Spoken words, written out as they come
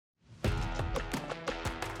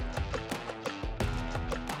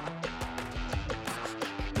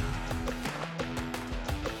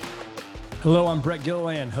Hello, I'm Brett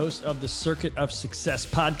Gilliland, host of the Circuit of Success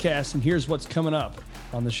podcast, and here's what's coming up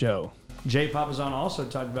on the show. Jay Papazan also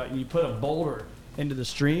talked about when you put a boulder into the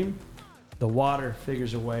stream, the water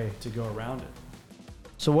figures a way to go around it.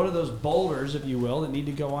 So what are those boulders, if you will, that need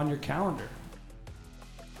to go on your calendar?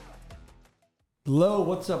 Hello,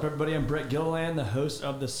 what's up, everybody? I'm Brett Gilliland, the host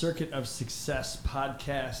of the Circuit of Success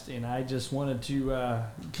podcast, and I just wanted to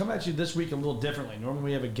come at you this week a little differently. Normally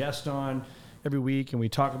we have a guest on every week, and we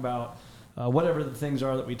talk about whatever the things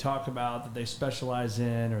are that we talk about that they specialize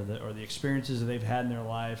in, or the experiences that they've had in their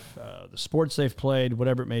life, the sports they've played,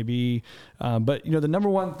 whatever it may be. But the number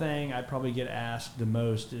one thing I probably get asked the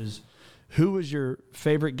most is, who was your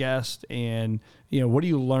favorite guest, and what do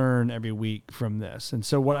you learn every week from this? And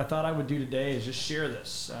so what I thought I would do today is just share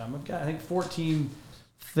this. I've got, I think, 14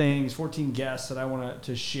 guests that I want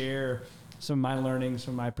to share some of my learnings,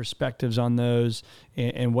 some of my perspectives on those,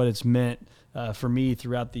 and what it's meant for me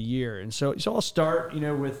throughout the year. And so I'll start,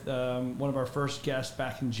 with one of our first guests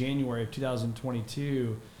back in January of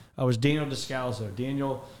 2022. Was Daniel Descalzo.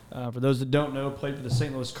 Daniel, for those that don't know, played for the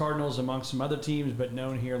St. Louis Cardinals among some other teams, but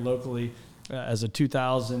known here locally as a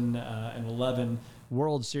 2011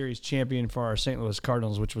 World Series champion for our St. Louis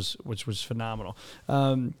Cardinals, which was phenomenal.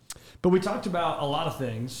 But we talked about a lot of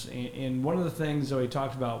things, and one of the things that we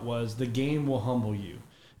talked about was the game will humble you,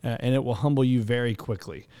 and it will humble you very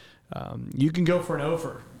quickly. You can go for an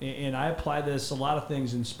offer, and I apply this a lot of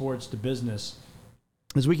things in sports to business,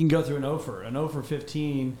 is we can go through an offer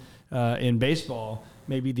 15 in baseball,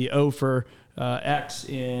 maybe the offer X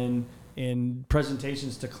in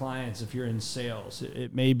presentations to clients if you're in sales.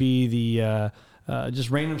 It may be the just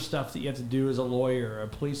random stuff that you have to do as a lawyer or a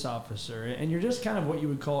police officer, and you're just kind of what you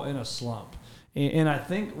would call in a slump. And I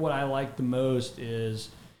think what I like the most is,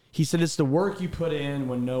 he said, it's the work you put in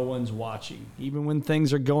when no one's watching. Even when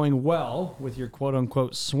things are going well with your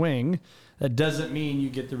quote-unquote swing, that doesn't mean you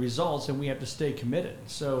get the results, and we have to stay committed.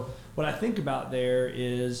 So what I think about there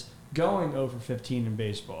is going over 15 in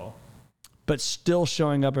baseball, but still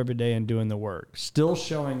showing up every day and doing the work, still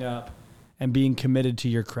showing up and being committed to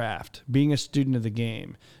your craft, being a student of the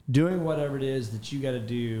game, doing whatever it is that you got to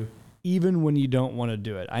do, even when you don't want to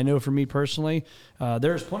do it. I know for me personally,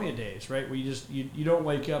 there's plenty of days, right, where you don't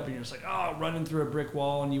wake up and you're just like, running through a brick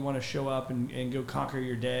wall, and you want to show up and go conquer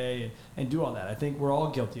your day and do all that. I think we're all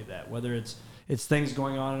guilty of that, whether it's things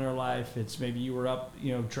going on in our life. It's maybe you were up,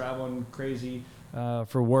 traveling crazy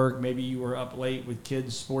for work. Maybe you were up late with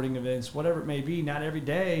kids' sporting events, whatever it may be. Not every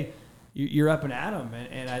day you're up and at 'em.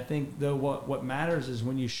 And I think, though, what matters is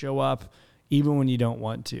when you show up, even when you don't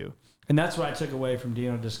want to. And that's what I took away from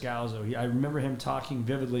Daniel Descalzo. I remember him talking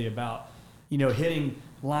vividly about, hitting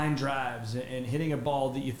line drives and hitting a ball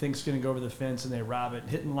that you think is going to go over the fence and they rob it,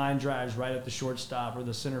 hitting line drives right at the shortstop or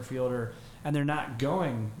the center fielder, and they're not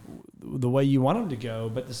going the way you want them to go.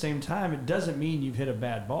 But at the same time, it doesn't mean you've hit a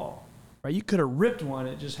bad ball, right? You could have ripped one.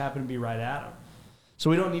 It just happened to be right at them. So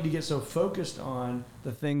we don't need to get so focused on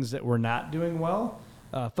the things that we're not doing well.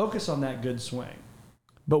 Focus on that good swing.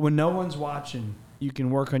 But when no one's watching, you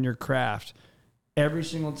can work on your craft every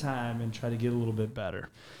single time and try to get a little bit better.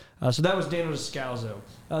 So that was Daniel Descalzo.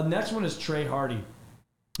 The next one is Trey Hardy.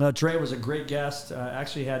 Trey was a great guest.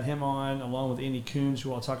 Actually had him on along with Andy Coons,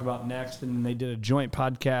 who I'll talk about next. And they did a joint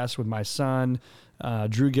podcast with my son,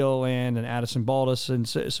 Drew Gilliland, and Addison Baldus. And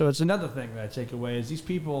so it's another thing that I take away is these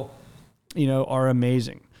people, are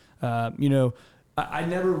amazing. I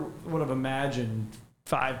never would have imagined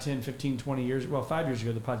 5, 10, 15, 20 years, 5 years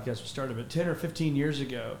ago the podcast was started, but 10 or 15 years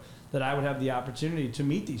ago that I would have the opportunity to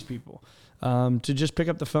meet these people, to just pick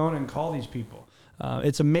up the phone and call these people.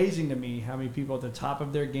 It's amazing to me how many people at the top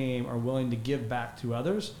of their game are willing to give back to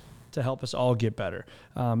others to help us all get better.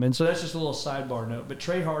 And so that's just a little sidebar note. But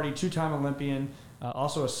Trey Hardy, 2-time Olympian,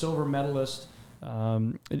 also a silver medalist,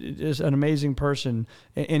 is an amazing person.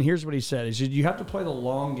 And here's what he said. He said, you have to play the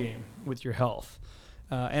long game with your health.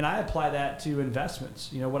 And I apply that to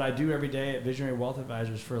investments. What I do every day at Visionary Wealth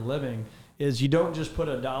Advisors for a living is you don't just put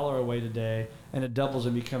 $1 away today and it doubles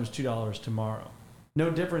and becomes $2 tomorrow. No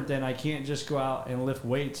different than I can't just go out and lift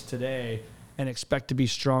weights today and expect to be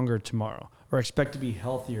stronger tomorrow or expect to be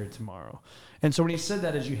healthier tomorrow. And so when he said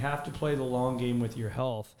that is you have to play the long game with your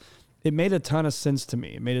health, it made a ton of sense to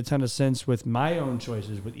me. It made a ton of sense with my own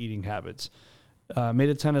choices with eating habits. Made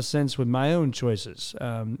a ton of sense with my own choices.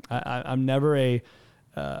 I'm never a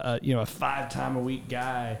 5-time-a-week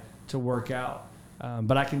guy to work out.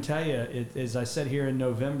 But I can tell you, as I said here in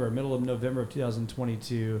middle of November of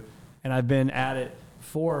 2022, and I've been at it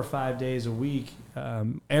 4 or 5 days a week,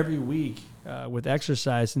 every week with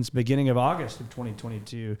exercise since the beginning of August of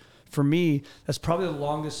 2022. For me, that's probably the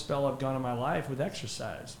longest spell I've gone in my life with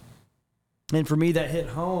exercise. And for me, that hit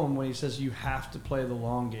home when he says you have to play the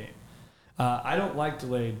long game. I don't like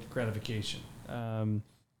delayed gratification.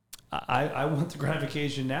 I want the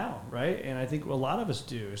gratification now, right? And I think a lot of us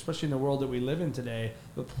do, especially in the world that we live in today.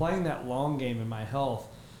 But playing that long game in my health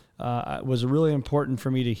was really important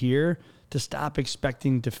for me to hear, to stop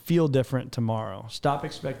expecting to feel different tomorrow. Stop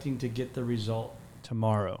expecting to get the result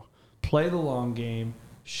tomorrow. Play the long game,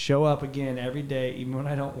 show up again every day, even when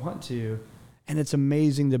I don't want to. And it's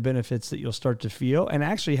amazing the benefits that you'll start to feel and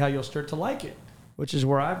actually how you'll start to like it, which is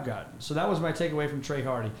where I've gotten. So that was my takeaway from Trey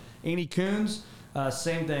Hardy. Annie Coons,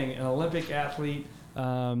 same thing, an Olympic athlete,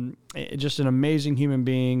 just an amazing human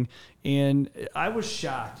being. And I was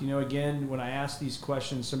shocked. Again, when I ask these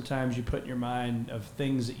questions, sometimes you put in your mind of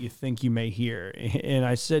things that you think you may hear. And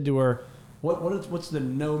I said to her, what's the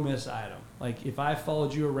no-miss item? Like, if I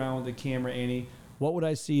followed you around with the camera, Annie, what would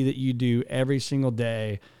I see that you do every single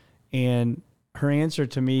day? And her answer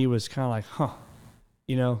to me was kind of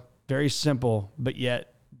like, very simple, but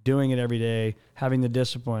yet doing it every day, having the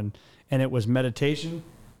discipline. And it was meditation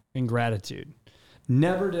and gratitude.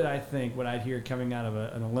 Never did I think what I'd hear coming out of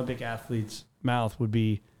an Olympic athlete's mouth would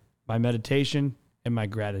be my meditation and my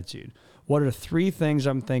gratitude. What are 3 things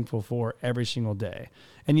I'm thankful for every single day?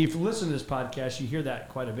 And if you listen to this podcast, you hear that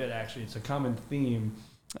quite a bit, actually. It's a common theme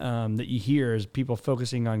that you hear is people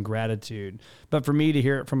focusing on gratitude. But for me to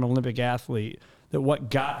hear it from an Olympic athlete, that what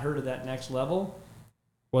got her to that next level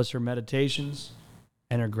was her meditations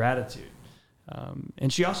and her gratitude.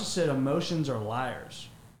 And she also said emotions are liars.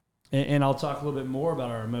 And I'll talk a little bit more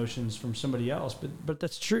about our emotions from somebody else, but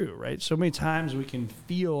that's true, right? So many times we can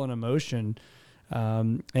feel an emotion,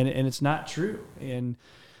 and it's not true. And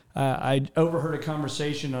I overheard a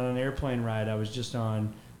conversation on an airplane ride I was just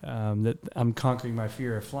on, that I'm conquering my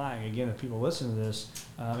fear of flying. Again, if people listen to this,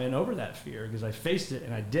 and over that fear, because I faced it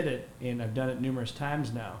and I did it, and I've done it numerous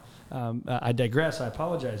times now. I digress. I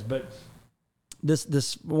apologize. But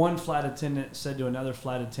this one flight attendant said to another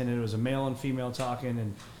flight attendant, it was a male and female talking,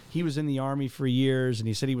 and he was in the Army for years, and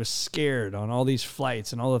he said he was scared on all these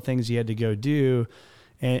flights and all the things he had to go do.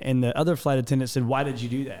 And the other flight attendant said, why did you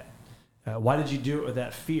do that? Why did you do it with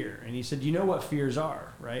that fear? And he said, you know what fears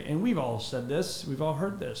are, right? And we've all said this, we've all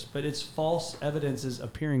heard this, but it's false evidences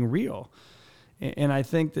appearing real. And I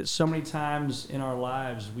think that so many times in our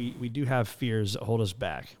lives, we do have fears that hold us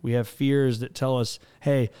back. We have fears that tell us,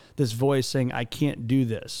 hey, this voice saying, I can't do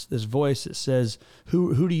this. This voice that says,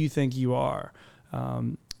 who do you think you are?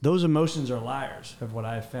 Those emotions are liars, of what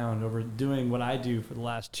I've found over doing what I do for the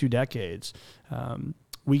last 2 decades.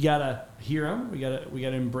 We gotta hear them. We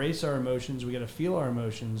gotta embrace our emotions. We gotta feel our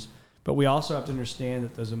emotions, but we also have to understand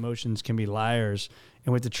that those emotions can be liars.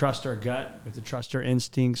 And we have to trust our gut, we have to trust our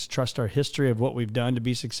instincts, trust our history of what we've done to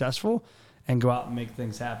be successful, and go out and make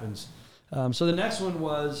things happen. So the next one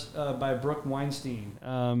was by Brooke Weinstein.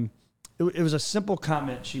 It was a simple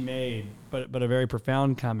comment she made, but a very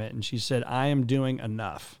profound comment. And she said, I am doing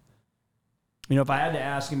enough. If I had to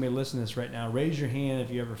ask anybody listening to this right now, raise your hand if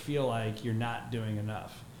you ever feel like you're not doing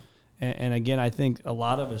enough. And again, I think a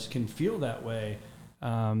lot of us can feel that way.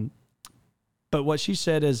 But what she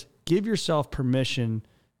said is, give yourself permission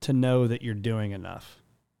to know that you're doing enough.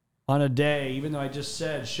 On a day, even though I just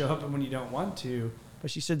said show up when you don't want to, but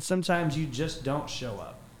she said sometimes you just don't show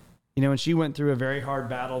up. And she went through a very hard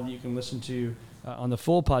battle that you can listen to on the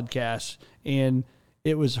full podcast, and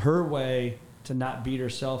it was her way to not beat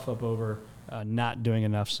herself up over not doing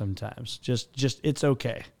enough sometimes. Just it's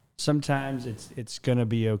okay. Sometimes it's going to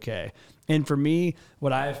be okay. And for me,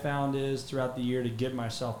 what I have found is throughout the year to give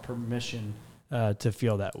myself permission to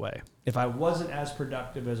feel that way. If I wasn't as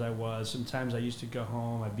productive as I was, sometimes I used to go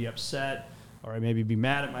home, I'd be upset, or I'd maybe be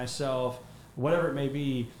mad at myself, whatever it may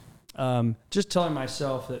be, just telling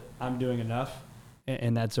myself that I'm doing enough,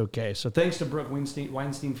 and that's okay. So thanks to Brooke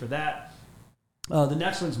Weinstein for that. The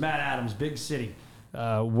next one's Matt Adams, Big City.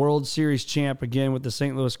 World Series champ again with the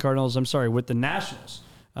St. Louis Cardinals. With the Nationals.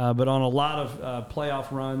 But on a lot of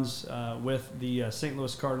playoff runs with the St.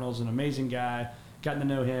 Louis Cardinals. An amazing guy. Gotten to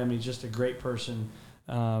know him. He's just a great person.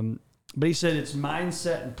 But he said it's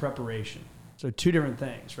mindset and preparation. So 2 different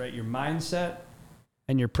things, right? Your mindset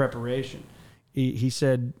and your preparation. He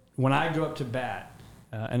said, when I go up to bat,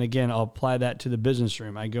 and again, I'll apply that to the business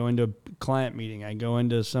room. I go into a client meeting. I go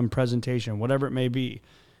into some presentation, whatever it may be.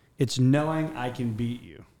 It's knowing I can beat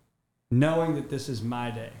you. Knowing that this is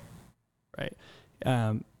my day, right?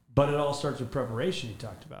 But it all starts with preparation, he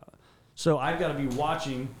talked about. So I've got to be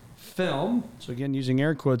watching film. So again, using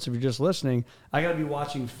air quotes, if you're just listening, I got to be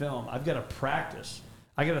watching film. I've got to practice.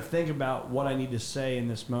 I got to think about what I need to say in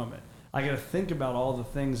this moment. I got to think about all the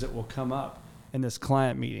things that will come up in this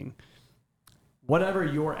client meeting. whatever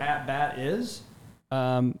your at bat is,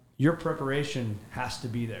 your preparation has to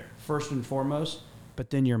be there first and foremost, but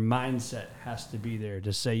then your mindset has to be there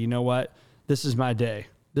to say, you know what, this is my day.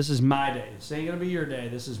 This is my day. This ain't going to be your day.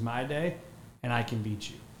 This is my day, and I can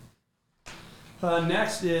beat you.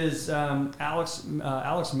 Next is Alex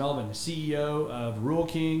Melvin, CEO of Rule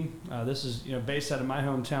King. This is based out of my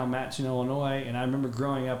hometown, Mattoon, Illinois. And I remember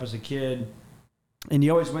growing up as a kid, and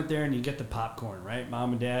you always went there and you get the popcorn, right?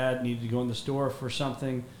 Mom and Dad needed to go in the store for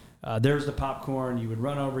something. There's the popcorn. You would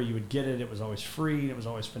run over, you would get it. It was always free, and it was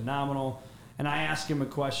always phenomenal. And I asked him a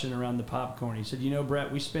question around the popcorn. He said,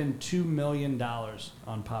 Brett, we spend $2 million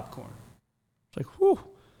on popcorn. It's like, whew.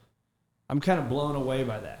 I'm kind of blown away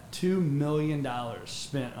by that. $2 million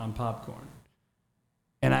spent on popcorn.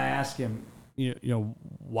 And I asked him,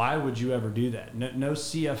 why would you ever do that? No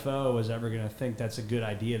CFO is ever going to think that's a good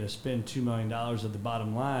idea to spend $2 million of the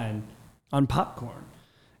bottom line on popcorn.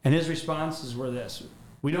 And his responses were this: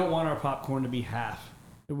 we don't want our popcorn to be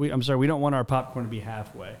we don't want our popcorn to be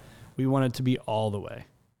halfway. We want it to be all the way.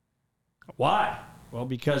 Why? Well,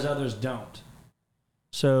 because others don't.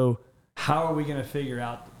 So how are we going to figure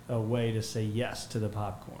out a way to say yes to the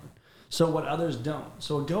popcorn? So what others don't.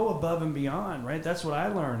 So go above and beyond, right? That's what I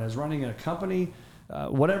learned as running a company,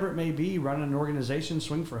 whatever it may be, running an organization,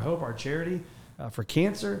 Swing for Hope, our charity, for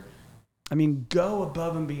cancer. I mean, go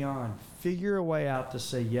above and beyond. Figure a way out to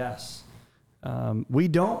say yes. We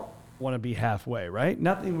don't want to be halfway, right?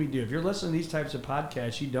 Nothing we do. If you're listening to these types of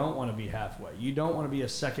podcasts, you don't want to be halfway. You don't want to be a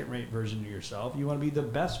second-rate version of yourself. You want to be the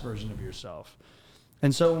best version of yourself.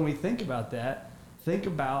 And so when we think about that, think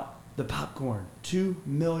about the popcorn. $2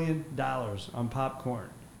 million on popcorn.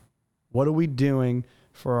 What are we doing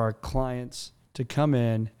for our clients to come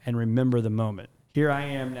in and remember the moment? Here I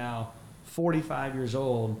am now, 45 years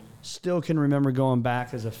old, still can remember going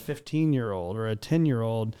back as a 15-year-old or a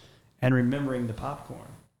 10-year-old and remembering the popcorn.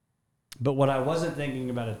 But what I wasn't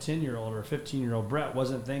thinking about a 10-year-old or a 15-year-old Brett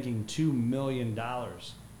wasn't thinking $2 million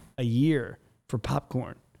a year for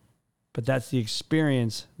popcorn. But that's the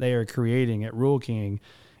experience they are creating at Rule King.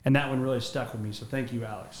 And that one really stuck with me. So thank you,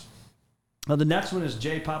 Alex. The next one is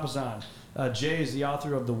Jay Papasan. Jay is the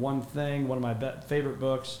author of The One Thing, one of my favorite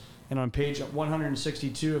books. And on page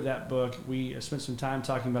 162 of that book, we spent some time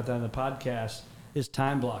talking about that in the podcast, is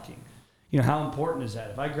time blocking. How important is that?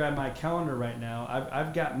 If I grab my calendar right now,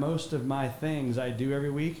 I've got most of my things I do every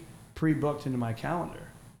week pre-booked into my calendar.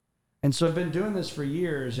 And so I've been doing this for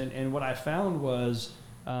years. And what I found was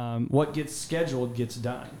what gets scheduled gets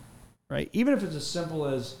done, right? Even if it's as simple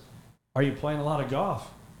as, are you playing a lot of golf?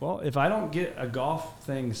 Well, if I don't get a golf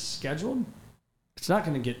thing scheduled, it's not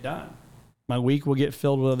going to get done. My week will get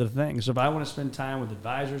filled with other things. So if I want to spend time with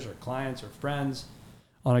advisors or clients or friends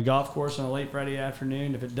on a golf course on a late Friday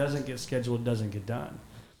afternoon, if it doesn't get scheduled, it doesn't get done.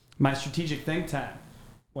 My strategic think time,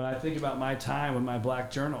 when I think about my time with my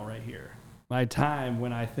black journal right here, my time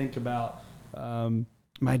when I think about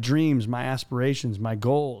my dreams, my aspirations, my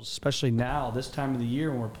goals, especially now, this time of the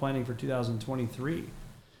year when we're planning for 2023.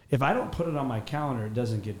 If I don't put it on my calendar, it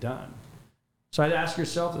doesn't get done. So I'd ask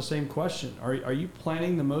yourself the same question. Are you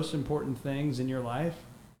planning the most important things in your life?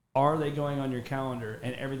 Are they going on your calendar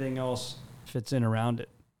and everything else fits in around it?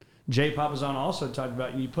 Jay Papasan also talked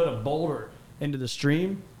about you put a boulder into the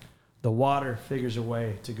stream, the water figures a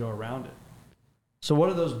way to go around it. So what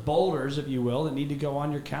are those boulders, if you will, that need to go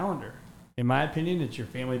on your calendar? In my opinion, it's your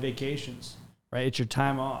family vacations, right? It's your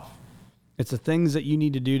time off. It's the things that you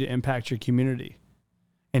need to do to impact your community.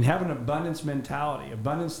 And have an abundance mentality,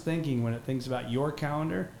 abundance thinking when it thinks about your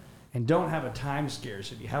calendar, and don't have a time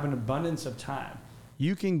scarcity. Have an abundance of time.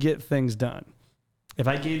 You can get things done. If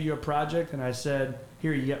I gave you a project and I said,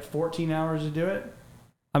 here, you got 14 hours to do it,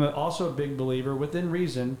 I'm also a big believer, within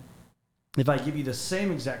reason, if I give you the same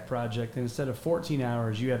exact project and instead of 14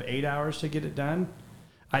 hours, you have 8 hours to get it done,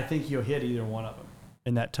 I think you'll hit either one of them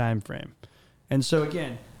in that time frame. And so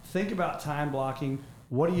again, think about time blocking.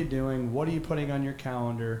 What are you doing? What are you putting on your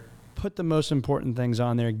calendar? Put the most important things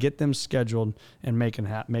on there, get them scheduled, and make them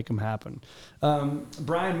happen.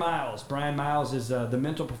 Brian Miles. Brian Miles is the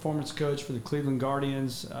mental performance coach for the Cleveland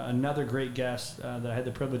Guardians, another great guest that I had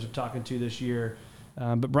the privilege of talking to this year.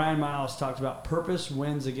 But Brian Miles talked about purpose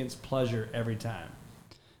wins against pleasure every time.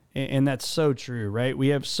 And that's so true, right? We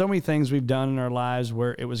have so many things we've done in our lives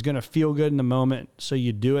where it was going to feel good in the moment, so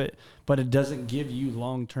you do it, but it doesn't give you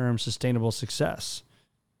long-term sustainable success.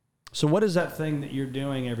 So what is that thing that you're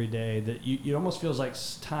doing every day that you almost feels like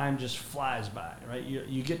time just flies by, right?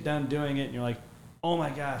 You get done doing it and you're like, oh my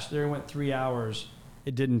gosh, there went 3 hours.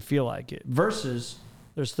 It didn't feel like it. Versus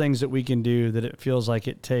there's things that we can do that it feels like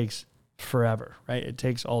it takes forever, right? It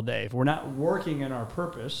takes all day. If we're not working in our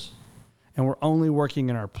purpose and we're only working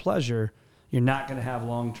in our pleasure, you're not going to have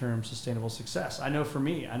long-term sustainable success. I know for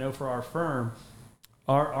me, I know for our firm,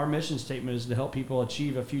 our mission statement is to help people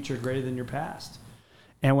achieve a future greater than your past.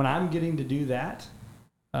 And when I'm getting to do that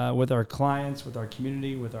with our clients, with our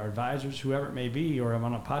community, with our advisors, whoever it may be, or I'm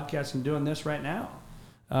on a podcast and doing this right now,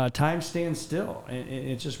 time stands still. And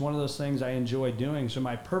it's just one of those things I enjoy doing. So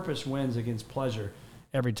my purpose wins against pleasure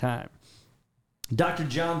every time. Dr.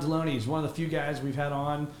 John Deloney is one of the few guys we've had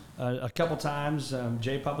on a couple times.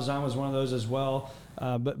 Jay Papazan was one of those as well.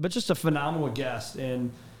 But just a phenomenal guest.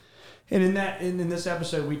 And in this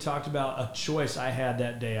episode, we talked about a choice I had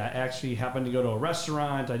that day. I actually happened to go to a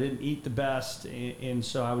restaurant. I didn't eat the best. And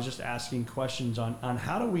so I was just asking questions on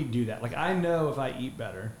how do we do that? Like, I know if I eat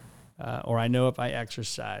better, or I know if I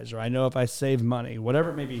exercise, or I know if I save money, whatever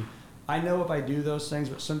it may be. I know if I do those things,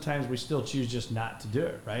 but sometimes we still choose just not to do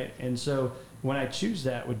it, right? And so when I choose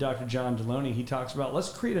that with Dr. John Deloney, he talks about, let's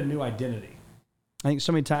create a new identity. I think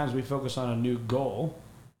so many times we focus on a new goal,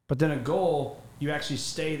 but then a goal, you actually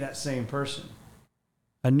stay that same person.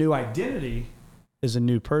 A new identity is a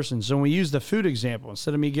new person. So when we use the food example,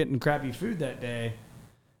 instead of me getting crappy food that day,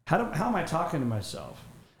 how am I talking to myself?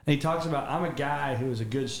 And he talks about, I'm a guy who is a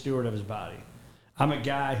good steward of his body. I'm a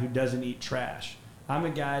guy who doesn't eat trash. I'm a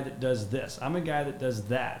guy that does this. I'm a guy that does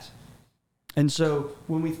that. And so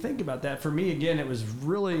when we think about that, for me, again, it was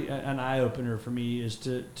really an eye-opener for me is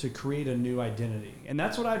to create a new identity. And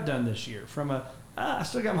that's what I've done this year. I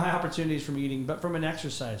still got my opportunities from eating, but from an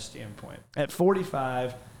exercise standpoint. At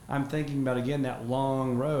 45, I'm thinking about, again, that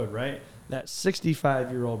long road, right? That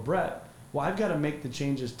 65-year-old Brett. Well, I've got to make the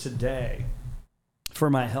changes today for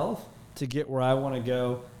my health to get where I want to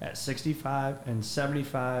go at 65 and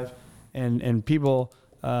 75. And people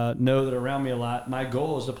know that around me a lot. My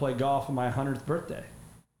goal is to play golf on my 100th birthday.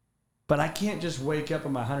 But I can't just wake up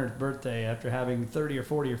on my 100th birthday after having 30 or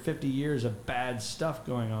 40 or 50 years of bad stuff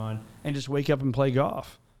going on and just wake up and play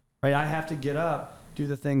golf. Right? I have to get up, do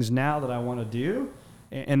the things now that I want to do.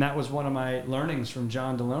 And that was one of my learnings from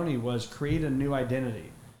John Deloney was create a new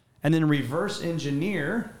identity. And then reverse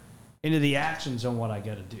engineer into the actions on what I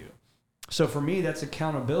got to do. So for me, that's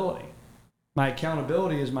accountability. My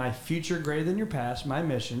accountability is my future greater than your past, my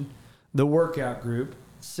mission, the workout group,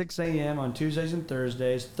 6 a.m. on Tuesdays and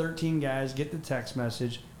Thursdays, 13 guys get the text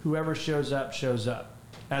message. Whoever shows up, shows up.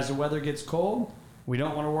 As the weather gets cold, we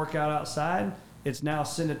don't want to work out outside. It's now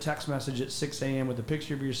send a text message at 6 a.m. with a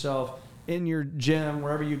picture of yourself in your gym,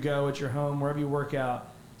 wherever you go, at your home, wherever you work out.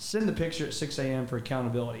 Send the picture at 6 a.m. for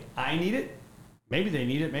accountability. I need it. Maybe they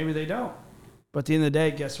need it. Maybe they don't. But at the end of the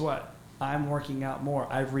day, guess what? I'm working out more.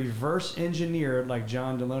 I've reverse engineered, like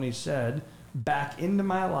John Deloney said, back into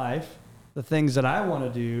my life the things that I want to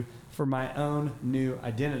do for my own new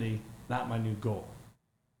identity, not my new goal.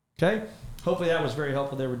 Okay? Hopefully that was very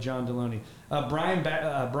helpful there with John Deloney. Brian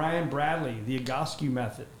Bradley, the Egoscue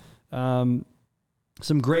method.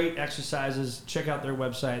 Some great exercises. Check out their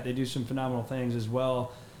website. They do some phenomenal things as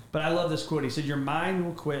well. But I love this quote. He said, your mind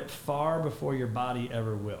will quit far before your body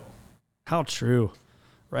ever will. How true.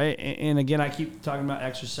 Right? And again, I keep talking about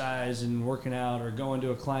exercise and working out or going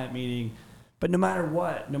to a client meeting. But no matter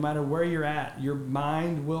what, no matter where you're at, your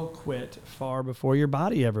mind will quit far before your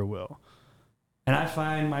body ever will. And I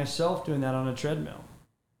find myself doing that on a treadmill.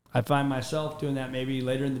 I find myself doing that maybe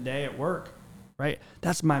later in the day at work. Right?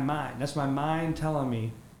 That's my mind. That's my mind telling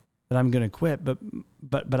me that I'm going to quit,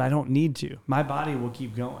 but I don't need to. My body will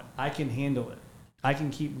keep going. I can handle it. I can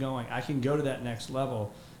keep going. I can go to that next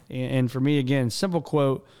level. And for me, again, simple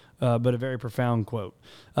quote, but a very profound quote.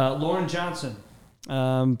 Lauren Johnson,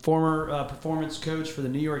 former performance coach for the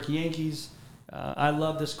New York Yankees. I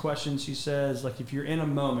love this question. She says, like, if you're in a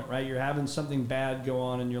moment, right, you're having something bad go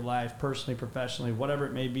on in your life, personally, professionally, whatever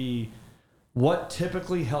it may be, what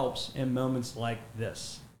typically helps in moments like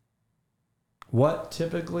this? What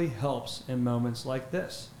typically helps in moments like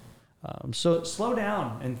this? So slow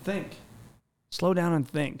down and think. Slow down and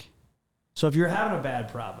think. So if you're having a bad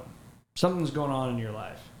problem, something's going on in your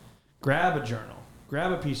life, grab a journal,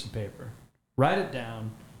 grab a piece of paper, write it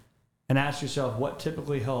down, and ask yourself what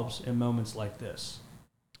typically helps in moments like this.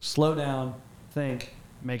 Slow down, think,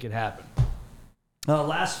 make it happen.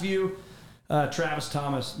 Last few, Travis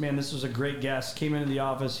Thomas. Man, this was a great guest. Came into the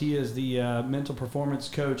office. He is the mental performance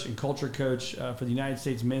coach and culture coach for the United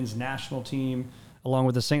States men's national team, along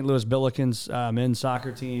with the St. Louis Billikens men's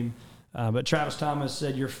soccer team. But Travis Thomas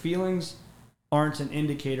said, your feelings aren't an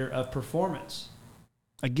indicator of performance.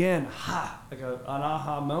 Again, like an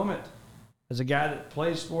aha moment. As a guy that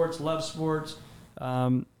plays sports, loves sports,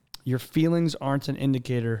 your feelings aren't an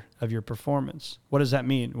indicator of your performance. What does that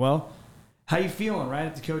mean? Well, how you feeling, right?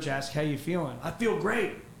 If the coach asks, how you feeling? I feel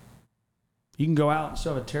great. You can go out and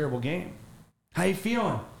still have a terrible game. How you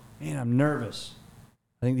feeling? Man, I'm nervous.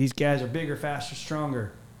 I think these guys are bigger, faster,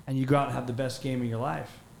 stronger. And you go out and have the best game of your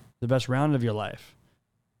life, the best round of your life,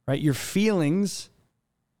 right? Your feelings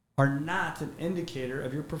are not an indicator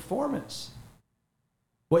of your performance.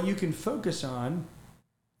 What you can focus on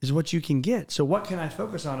is what you can get. So what can I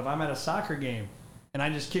focus on if I'm at a soccer game and I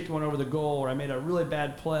just kicked one over the goal, or I made a really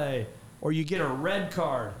bad play, or you get a red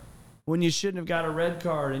card when you shouldn't have got a red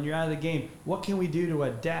card and you're out of the game? What can we do to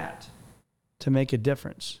adapt to make a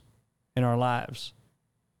difference in our lives?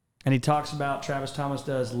 And he talks about, Travis Thomas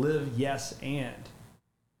does, live yes and.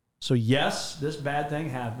 So yes, this bad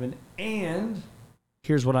thing happened, and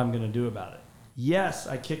here's what I'm going to do about it. Yes,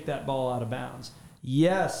 I kicked that ball out of bounds.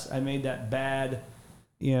 Yes, I made that bad,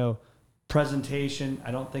 presentation.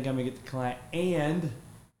 I don't think I'm going to get the client. And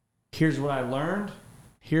here's what I learned.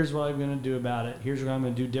 Here's what I'm going to do about it. Here's what I'm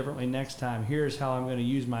going to do differently next time. Here's how I'm going to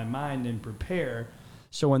use my mind and prepare,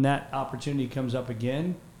 so when that opportunity comes up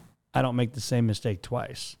again, I don't make the same mistake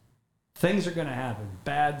twice. Things are going to happen.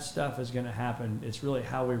 Bad stuff is going to happen. It's really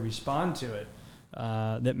how we respond to it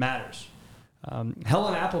that matters.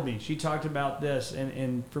 Helen Appleby, she talked about this,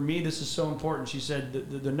 and for me, this is so important. She said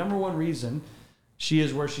the number one reason she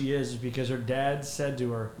is where she is because her dad said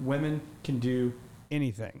to her, women can do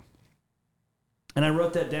anything. And I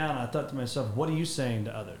wrote that down. I thought to myself, what are you saying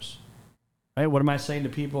to others? Right? What am I saying to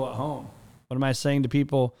people at home? What am I saying to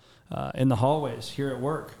people in the hallways here at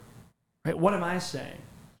work? Right? What am I saying?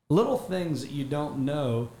 Little things that you don't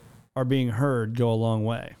know are being heard go a long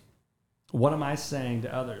way. What am I saying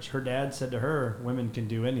to others? Her dad said to her, women can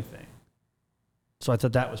do anything. So I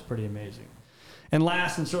thought that was pretty amazing. And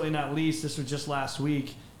last and certainly not least, this was just last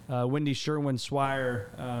week, Wendy Sherwin-Swire,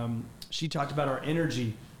 she talked about our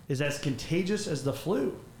energy is as contagious as the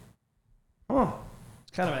flu.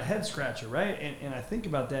 It's kind of a head scratcher, right? And I think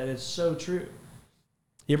about that. It's so true.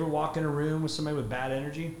 You ever walk in a room with somebody with bad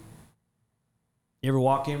energy? You ever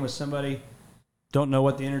walk in with somebody, don't know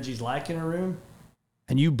what the energy's like in a room,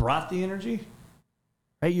 and you brought the energy?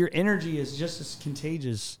 Right? Your energy is just as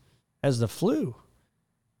contagious as the flu.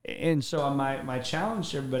 And so my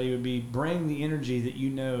challenge to everybody would be, bring the energy that you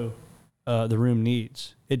know the room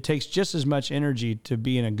needs. It takes just as much energy to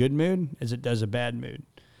be in a good mood as it does a bad mood.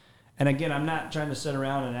 And again, I'm not trying to sit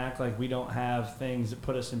around and act like we don't have things that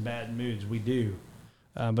put us in bad moods. We do.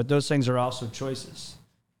 But those things are also choices.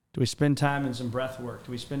 Do we spend time in some breath work?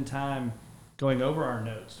 Do we spend time going over our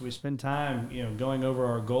notes? Do we spend time, going over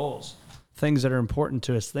our goals? Things that are important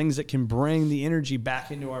to us, things that can bring the energy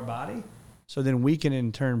back into our body, so then we can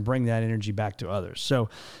in turn bring that energy back to others. So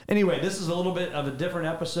anyway, this is a little bit of a different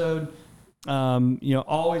episode.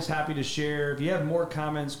 Always happy to share. If you have more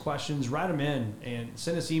comments, questions, write them in and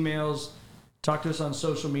send us emails. Talk to us on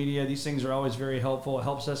social media. These things are always very helpful. It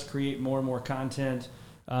helps us create more and more content.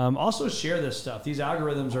 Also share this stuff. These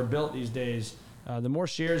algorithms are built these days. The more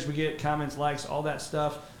shares we get, comments, likes, all that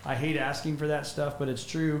stuff. I hate asking for that stuff, but it's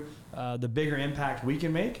true. The bigger impact we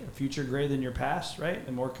can make, a future greater than your past, right?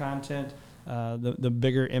 The more content, the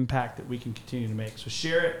bigger impact that we can continue to make. So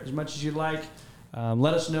share it as much as you'd like.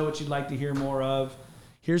 Let us know what you'd like to hear more of.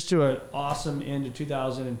 Here's to an awesome end to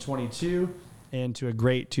 2022 and to a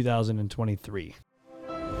great 2023.